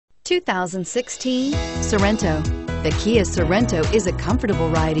2016 Sorento. The Kia Sorento is a comfortable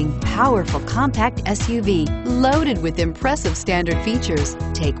riding, powerful compact SUV loaded with impressive standard features.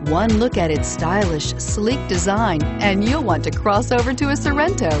 Take one look at its stylish, sleek design and you'll want to cross over to a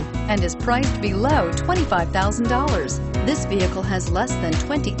Sorento, and is priced below $25,000. This vehicle has less than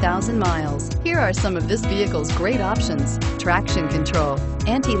 20,000 miles. Here are some of this vehicle's great options: traction control,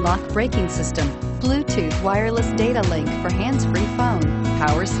 anti-lock braking system, Bluetooth wireless data link for hands-free phone,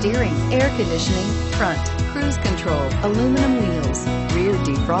 power steering, air conditioning, front, cruise control, aluminum wheels, rear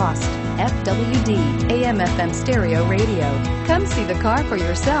defrost, FWD, AM/FM stereo radio. Come see the car for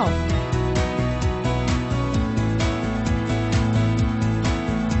yourself.